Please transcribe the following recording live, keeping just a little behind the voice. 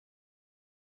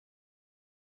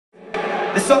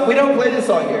song, we don't play this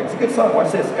song here. It's a good song.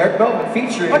 Watch this. Eric Melvin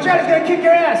featuring. Watch out, he's gonna kick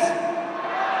your ass.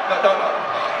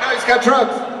 No, he's got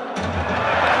drugs.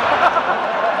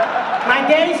 My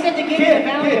daddy said to give you the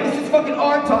value. Kid, this is fucking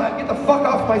our time. Get the fuck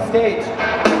off my stage.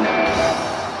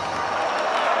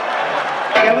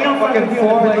 Yeah, we don't fucking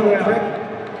form like a prick.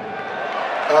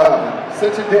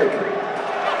 Such a dick.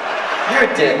 You're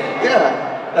a dick.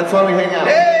 Yeah, that's why we hang out.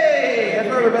 Hey, that's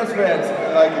why we're best friends.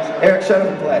 I like it. Eric, shut up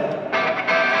and play.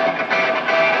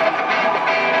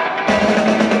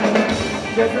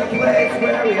 There's a place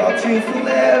where we all choose to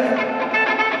live.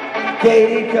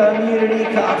 Gated community,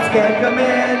 cops can't come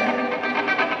in.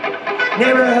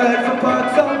 Neighborhood for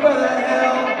punks over the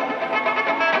hill.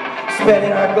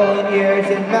 Spending our golden years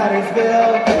in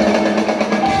Mattersville.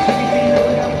 Everything that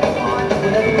we have on,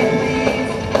 whatever we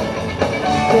please.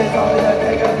 There's always a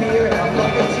bag of beer and a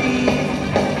block of cheese.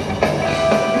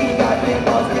 We got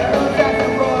pinballs, carrots, and the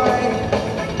Roy.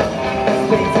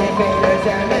 Space invaders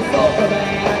and missile command.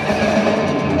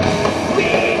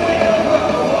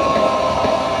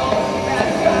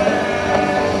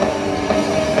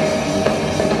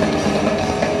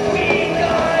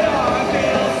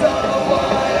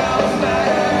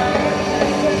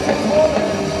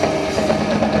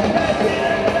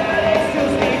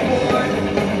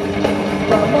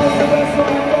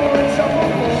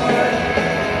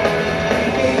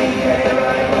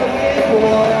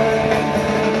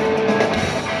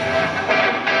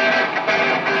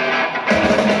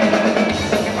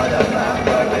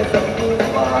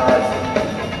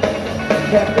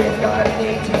 Captain's got an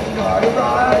 18-car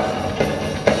garage.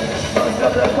 Most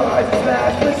of the cars are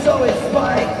smashed, but so is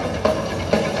Spike.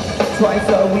 Twice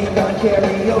a week on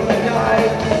karaoke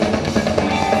night.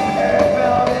 Eric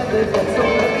Melvin lives in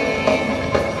Solarine.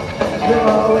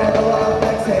 Limo and the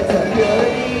NOFX head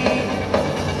security.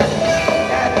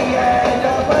 At the end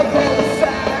of my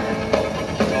cul-de-sac,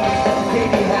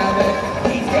 Davey Havoc,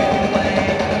 he's getting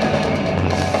laid.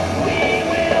 We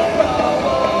will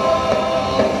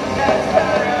roll. That's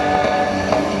better.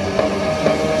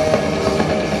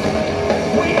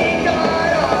 We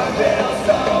got our bill,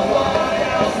 so what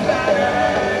else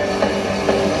matters?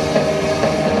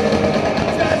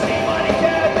 Touching money,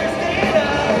 characters, stand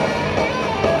up.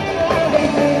 They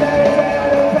say that it's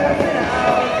out of passing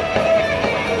out.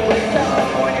 With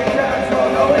California drugs, we'll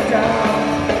know it's down.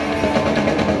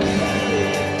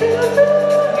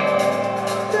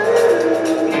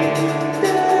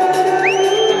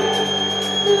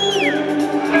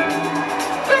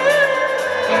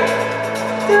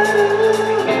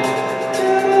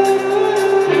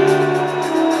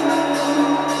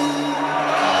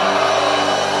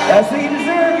 That's what you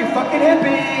deserve, you fucking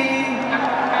hippie!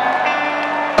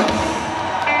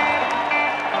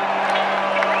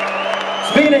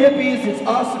 Speaking of hippies, it's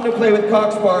awesome to play with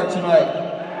Cox Bar tonight.